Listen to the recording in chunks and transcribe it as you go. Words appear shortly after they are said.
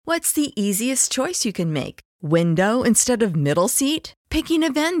What's the easiest choice you can make? Window instead of middle seat? Picking a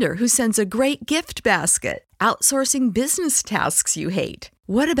vendor who sends a great gift basket? Outsourcing business tasks you hate?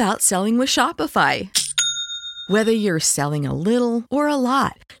 What about selling with Shopify? Whether you're selling a little or a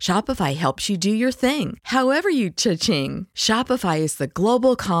lot, Shopify helps you do your thing, however you cha-ching. Shopify is the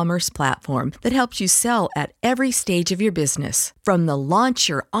global commerce platform that helps you sell at every stage of your business. From the launch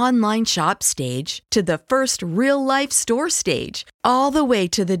your online shop stage to the first real-life store stage, all the way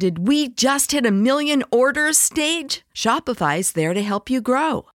to the did we just hit a million orders stage. Shopify's there to help you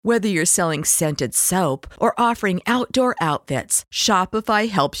grow. Whether you're selling scented soap or offering outdoor outfits, Shopify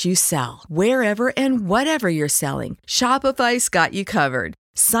helps you sell. Wherever and whatever you're selling, Shopify's got you covered.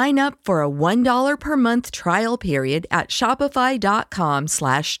 Sign up for a $1 per month trial period at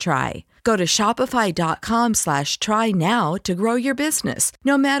shopify.com/try. Go to shopify.com/try now to grow your business,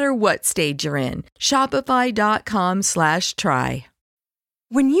 no matter what stage you're in. Shopify.com/try.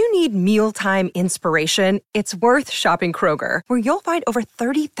 When you need mealtime inspiration, it's worth shopping Kroger, where you'll find over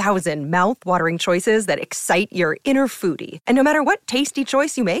 30,000 mouth-watering choices that excite your inner foodie. And no matter what tasty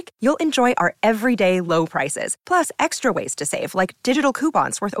choice you make, you'll enjoy our everyday low prices, plus extra ways to save, like digital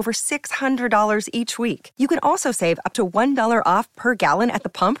coupons worth over $600 each week. You can also save up to $1 off per gallon at the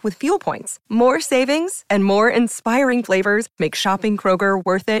pump with fuel points. More savings and more inspiring flavors make shopping Kroger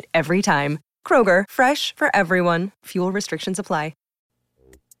worth it every time. Kroger, fresh for everyone. Fuel restrictions apply.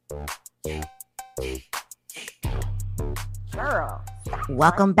 Girl.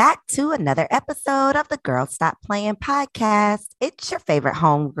 Welcome back to another episode of the Girl Stop Playing podcast. It's your favorite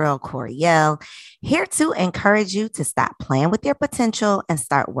homegirl, Coriel, here to encourage you to stop playing with your potential and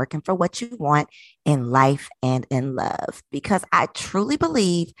start working for what you want in life and in love. Because I truly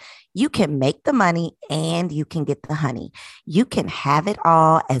believe you can make the money and you can get the honey. You can have it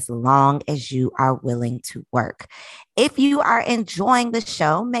all as long as you are willing to work. If you are enjoying the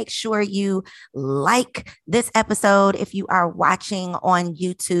show, make sure you like this episode. If you are watching on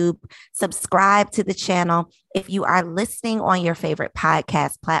YouTube, subscribe to the channel. If you are listening on your favorite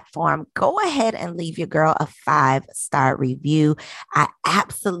podcast platform, go ahead and leave your girl a 5-star review. I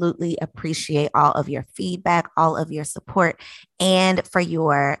absolutely appreciate all of your feedback, all of your support, and for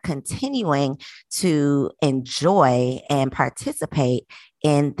your continuing to enjoy and participate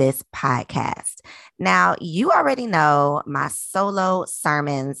in this podcast. Now, you already know my solo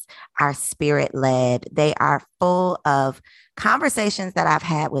sermons are spirit-led. They are full of conversations that I've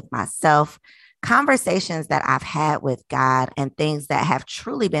had with myself, conversations that I've had with God, and things that have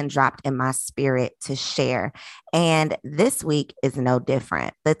truly been dropped in my spirit to share. And this week is no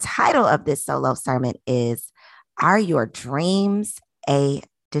different. The title of this solo sermon is, Are Your Dreams a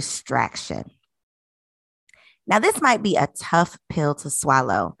Distraction? Now, this might be a tough pill to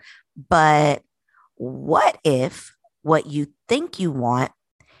swallow, but what if what you think you want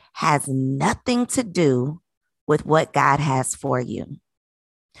has nothing to do with what God has for you?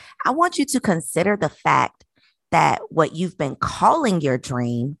 I want you to consider the fact that what you've been calling your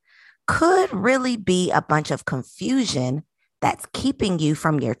dream could really be a bunch of confusion that's keeping you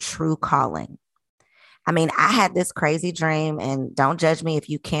from your true calling. I mean, I had this crazy dream, and don't judge me if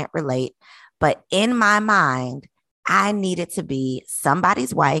you can't relate, but in my mind, I needed to be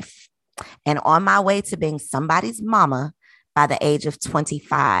somebody's wife and on my way to being somebody's mama by the age of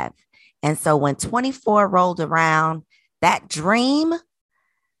 25. And so when 24 rolled around, that dream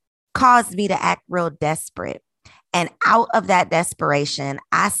caused me to act real desperate. And out of that desperation,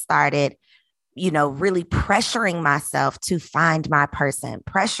 I started, really pressuring myself to find my person,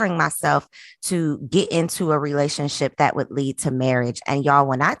 pressuring myself to get into a relationship that would lead to marriage. And y'all,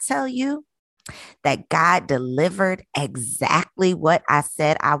 when I tell you that God delivered exactly what I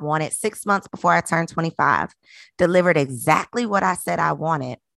said I wanted 6 months before I turned 25, delivered exactly what I said I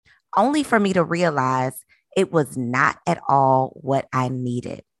wanted, only for me to realize it was not at all what I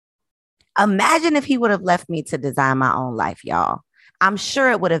needed. Imagine if he would have left me to design my own life, y'all. I'm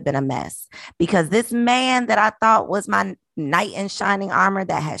sure it would have been a mess, because this man that I thought was my knight in shining armor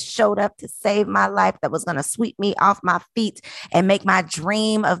that has showed up to save my life, that was going to sweep me off my feet and make my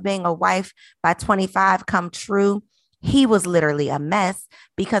dream of being a wife by 25 come true, he was literally a mess,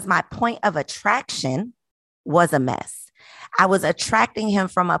 because my point of attraction was a mess. I was attracting him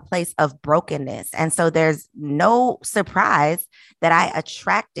from a place of brokenness. And so there's no surprise that I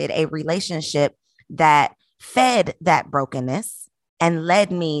attracted a relationship that fed that brokenness and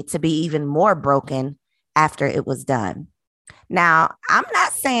led me to be even more broken after it was done. Now, I'm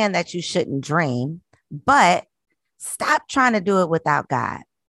not saying that you shouldn't dream, but stop trying to do it without God.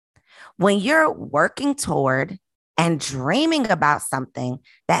 When you're working toward and dreaming about something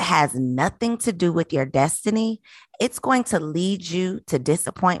that has nothing to do with your destiny, it's going to lead you to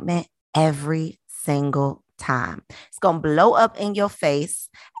disappointment every single time. It's going to blow up in your face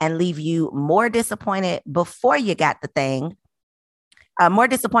and leave you more disappointed before you got the thing, more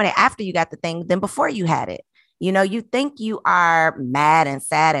disappointed after you got the thing than before you had it. You know, you think you are mad and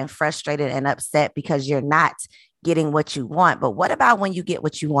sad and frustrated and upset because you're not getting what you want. But what about when you get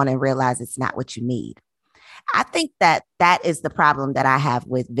what you want and realize it's not what you need? I think that is the problem that I have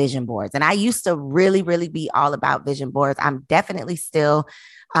with vision boards. And I used to really, really be all about vision boards. I'm definitely still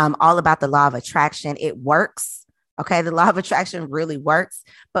all about the law of attraction. It works. Okay. The law of attraction really works.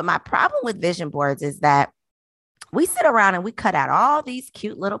 But my problem with vision boards is that we sit around and we cut out all these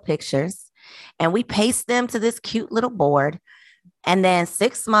cute little pictures and we paste them to this cute little board. And then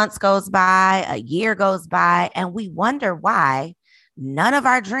 6 months goes by, a year goes by, and we wonder why none of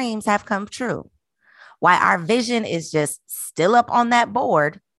our dreams have come true. Why our vision is just still up on that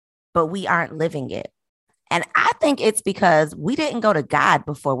board, but we aren't living it. And I think it's because we didn't go to God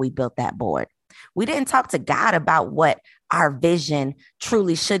before we built that board. We didn't talk to God about what our vision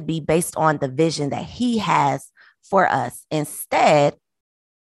truly should be based on the vision that he has for us. Instead,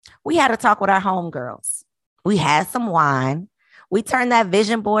 we had to talk with our homegirls. We had some wine. We turned that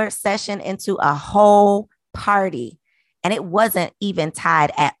vision board session into a whole party, and it wasn't even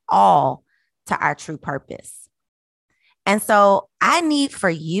tied at all to our true purpose. And so I need for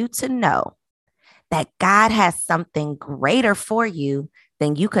you to know that God has something greater for you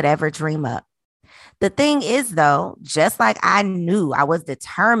than you could ever dream up. The thing is, though, just like I knew, I was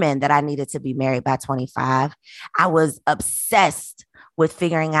determined that I needed to be married by 25. I was obsessed with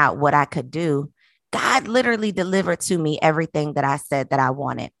figuring out what I could do. God literally delivered to me everything that I said that I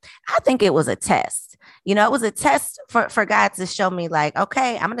wanted. I think it was a test. You know, it was a test for God to show me like,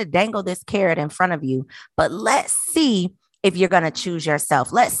 okay, I'm going to dangle this carrot in front of you, but let's see if you're going to choose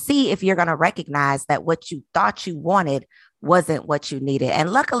yourself. Let's see if you're going to recognize that what you thought you wanted wasn't what you needed.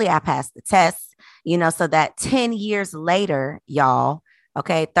 And luckily I passed the test, you know, so that 10 years later, y'all,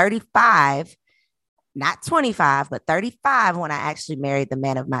 okay, 35, not 25, but 35, when I actually married the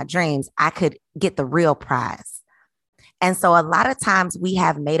man of my dreams, I could get the real prize. And so a lot of times we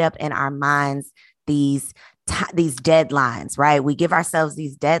have made up in our minds these deadlines, right? We give ourselves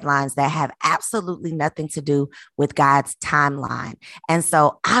these deadlines that have absolutely nothing to do with God's timeline. And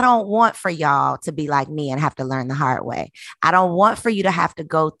so I don't want for y'all to be like me and have to learn the hard way. I don't want for you to have to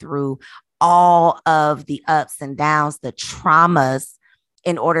go through all of the ups and downs, the traumas,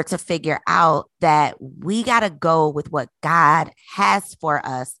 in order to figure out that we got to go with what God has for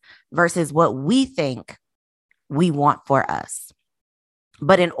us versus what we think we want for us.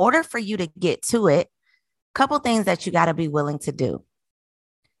 But in order for you to get to it, a couple things that you got to be willing to do.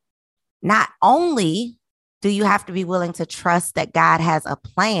 Not only do you have to be willing to trust that God has a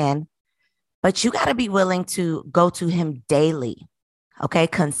plan, but you got to be willing to go to him daily, okay,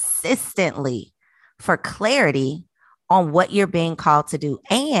 consistently for clarity on what you're being called to do,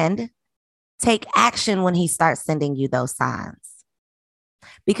 and take action when he starts sending you those signs.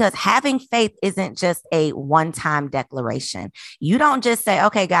 Because having faith isn't just a one-time declaration. You don't just say,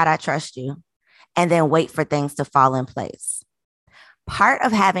 okay, God, I trust you, and then wait for things to fall in place. Part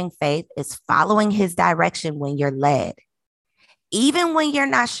of having faith is following his direction when you're led, even when you're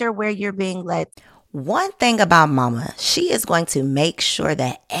not sure where you're being led. One thing about mama, she is going to make sure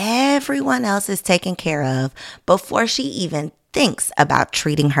that everyone else is taken care of before she even thinks about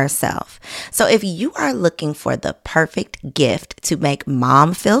treating herself. So if you are looking for the perfect gift to make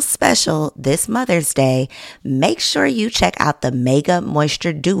mom feel special this Mother's Day, make sure you check out the Mega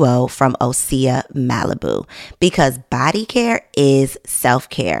Moisture Duo from Osea Malibu, because body care is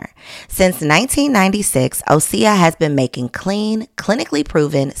self-care. Since 1996, Osea has been making clean, clinically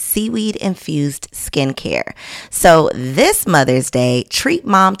proven seaweed-infused skincare. So this Mother's Day, treat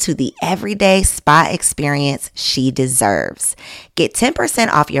mom to the everyday spa experience she deserves. Get 10%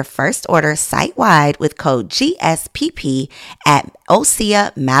 off your first order site-wide with code GSPP at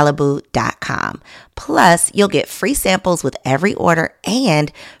OseaMalibu.com. Plus, you'll get free samples with every order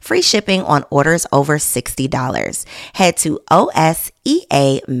and free shipping on orders over $60. Head to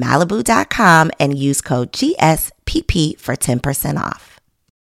OSEAMalibu.com and use code GSPP for 10% off.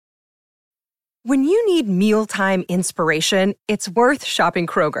 When you need mealtime inspiration, it's worth shopping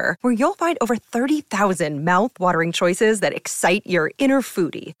Kroger, where you'll find over 30,000 mouth-watering choices that excite your inner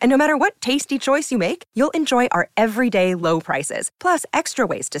foodie. And no matter what tasty choice you make, you'll enjoy our everyday low prices, plus extra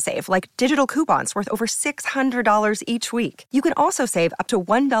ways to save, like digital coupons worth over $600 each week. You can also save up to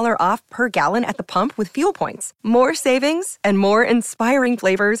 $1 off per gallon at the pump with fuel points. More savings and more inspiring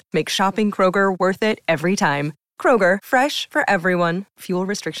flavors make shopping Kroger worth it every time. Kroger, fresh for everyone. Fuel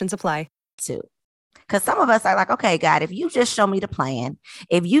restrictions apply. Too. Because some of us are like, okay, God, if you just show me the plan,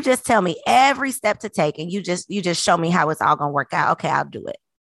 if you just tell me every step to take and you just show me how it's all going to work out, okay, I'll do it.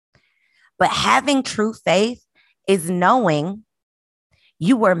 But having true faith is knowing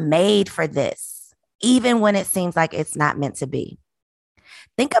you were made for this, even when it seems like it's not meant to be.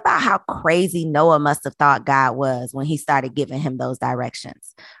 Think about how crazy Noah must have thought God was when he started giving him those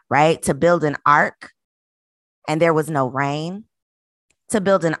directions, right? To build an ark and there was no rain, to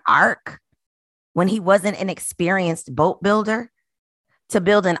build an ark when he wasn't an experienced boat builder, to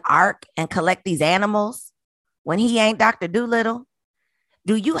build an ark and collect these animals when he ain't Dr. Dolittle.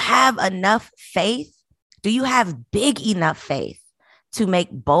 Do you have enough faith? Do you have big enough faith to make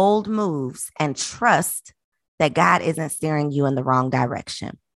bold moves and trust that God isn't steering you in the wrong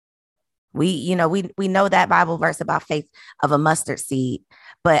direction? We know that Bible verse about faith of a mustard seed,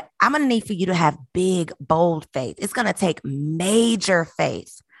 but I'm going to need for you to have big, bold faith. It's going to take major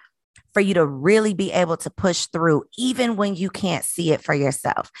faith for you to really be able to push through, even when you can't see it for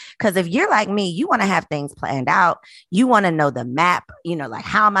yourself. Because if you're like me, you want to have things planned out. You want to know the map, like,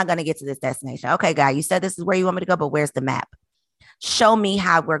 how am I going to get to this destination? Okay, God, you said this is where you want me to go, but where's the map? Show me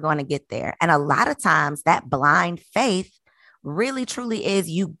how we're going to get there. And a lot of times that blind faith really truly is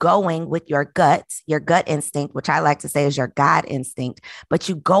you going with your gut instinct, which I like to say is your God instinct, but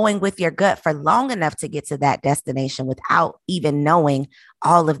you going with your gut for long enough to get to that destination without even knowing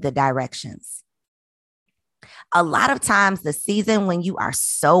all of the directions. A lot of times the season when you are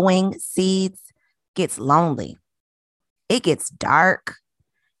sowing seeds gets lonely. It gets dark.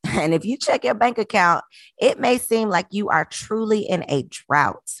 And if you check your bank account, it may seem like you are truly in a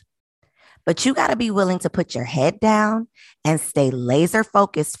drought. But you got to be willing to put your head down and stay laser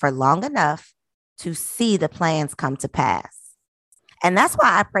focused for long enough to see the plans come to pass. And that's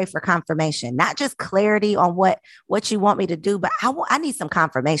why I pray for confirmation, not just clarity on what you want me to do, but I need some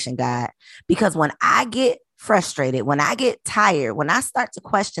confirmation, God, because when I get frustrated, when I get tired, when I start to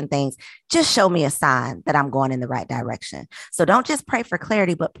question things, just show me a sign that I'm going in the right direction. So don't just pray for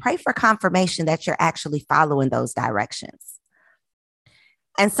clarity, but pray for confirmation that you're actually following those directions.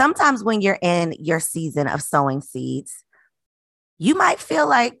 And sometimes when you're in your season of sowing seeds, you might feel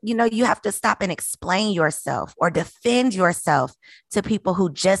like, you have to stop and explain yourself or defend yourself to people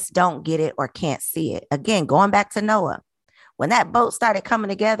who just don't get it or can't see it. Again, going back to Noah, when that boat started coming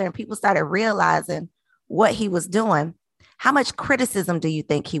together and people started realizing what he was doing, how much criticism do you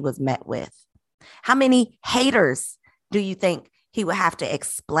think he was met with? How many haters do you think he would have to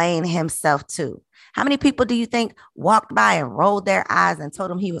explain himself to? How many people do you think walked by and rolled their eyes and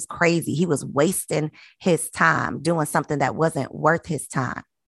told him he was crazy? He was wasting his time doing something that wasn't worth his time.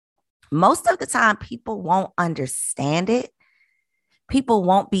 Most of the time, people won't understand it. People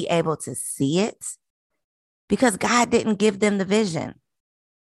won't be able to see it because God didn't give them the vision.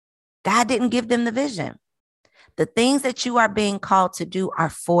 God didn't give them the vision. The things that you are being called to do are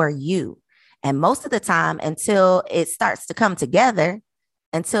for you. And most of the time, until it starts to come together,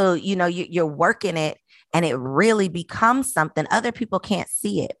 until, you're working it and it really becomes something, other people can't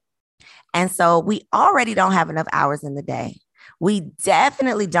see it. And so we already don't have enough hours in the day. We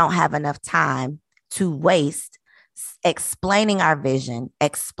definitely don't have enough time to waste explaining our vision,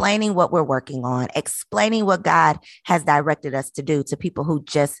 explaining what we're working on, explaining what God has directed us to do to people who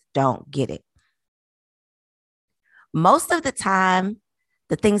just don't get it. Most of the time,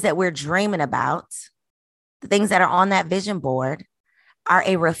 the things that we're dreaming about, the things that are on that vision board, are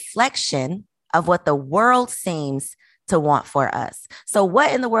a reflection of what the world seems to want for us. So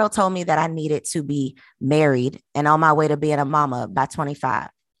what in the world told me that I needed to be married and on my way to being a mama by 25?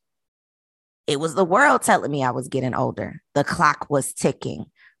 It was the world telling me I was getting older. The clock was ticking,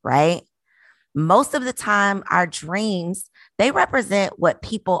 right? Most of the time, our dreams, they represent what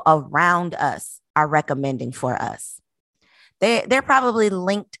people around us are recommending for us. They're probably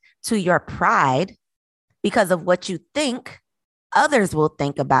linked to your pride because of what you think others will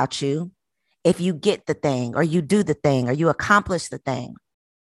think about you if you get the thing or you do the thing or you accomplish the thing.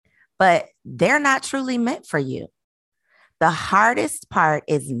 But they're not truly meant for you. The hardest part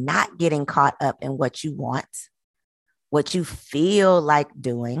is not getting caught up in what you want, what you feel like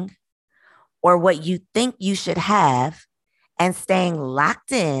doing, or what you think you should have, and staying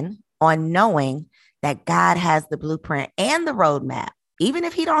locked in on knowing that God has the blueprint and the roadmap. Even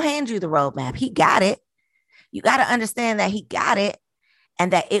if he don't hand you the roadmap, he got it. You got to understand that he got it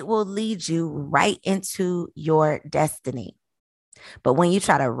and that it will lead you right into your destiny. But when you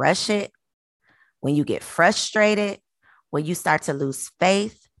try to rush it, when you get frustrated, when you start to lose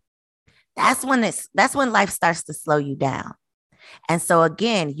faith, that's when life starts to slow you down. And so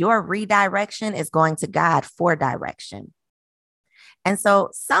again, your redirection is going to God for direction. And so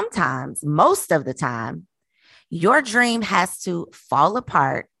sometimes, most of the time, your dream has to fall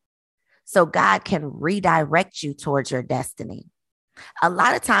apart so God can redirect you towards your destiny. A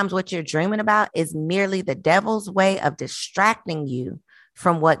lot of times what you're dreaming about is merely the devil's way of distracting you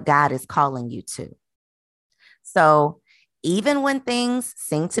from what God is calling you to. So even when things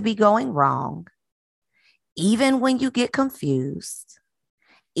seem to be going wrong, even when you get confused,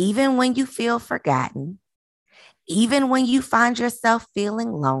 even when you feel forgotten, even when you find yourself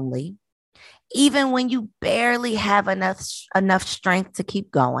feeling lonely, even when you barely have enough strength to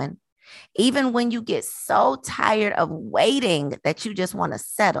keep going, even when you get so tired of waiting that you just want to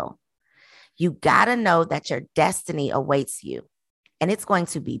settle, you got to know that your destiny awaits you. And it's going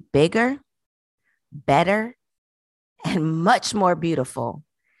to be bigger, better, and much more beautiful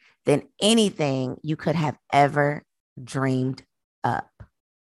than anything you could have ever dreamed up.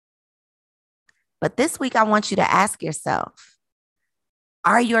 But this week, I want you to ask yourself,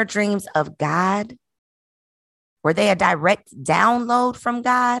 are your dreams of God? Were they a direct download from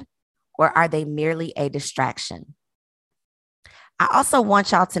God? Or are they merely a distraction? I also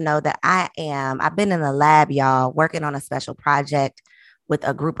want y'all to know that I've been in the lab, y'all, working on a special project with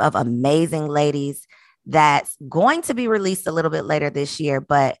a group of amazing ladies that's going to be released a little bit later this year.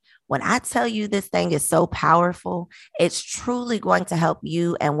 But when I tell you this thing is so powerful, it's truly going to help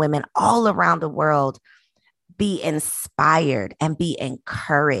you and women all around the world be inspired and be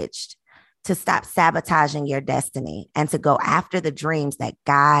encouraged to stop sabotaging your destiny and to go after the dreams that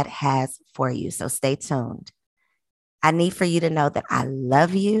God has for you. So stay tuned. I need for you to know that I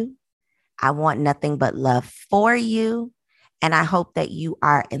love you. I want nothing but love for you. And I hope that you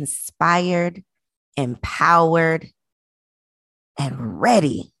are inspired, empowered, and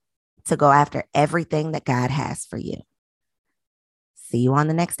ready to go after everything that God has for you. See you on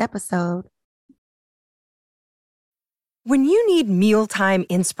the next episode. When you need mealtime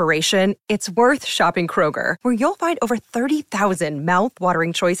inspiration, it's worth shopping Kroger, where you'll find over 30,000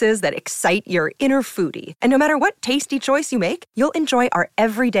 mouth-watering choices that excite your inner foodie. And no matter what tasty choice you make, you'll enjoy our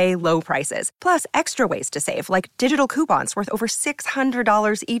everyday low prices, plus extra ways to save, like digital coupons worth over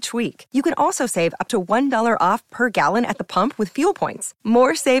 $600 each week. You can also save up to $1 off per gallon at the pump with fuel points.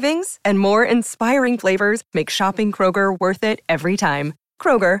 More savings and more inspiring flavors make shopping Kroger worth it every time.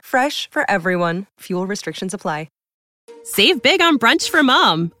 Kroger, fresh for everyone. Fuel restrictions apply. Save big on brunch for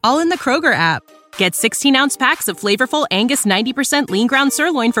mom, all in the Kroger app. Get 16-ounce packs of flavorful Angus 90% lean ground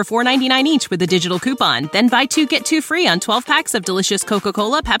sirloin for $4.99 each with a digital coupon. Then buy 2, get 2 free on 12 packs of delicious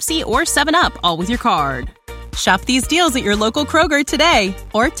Coca-Cola, Pepsi, or 7-Up, all with your card. Shop these deals at your local Kroger today,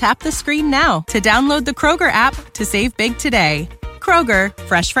 or tap the screen now to download the Kroger app to save big today. Kroger,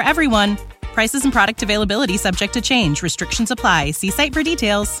 fresh for everyone. Prices and product availability subject to change. Restrictions apply. See site for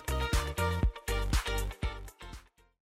details.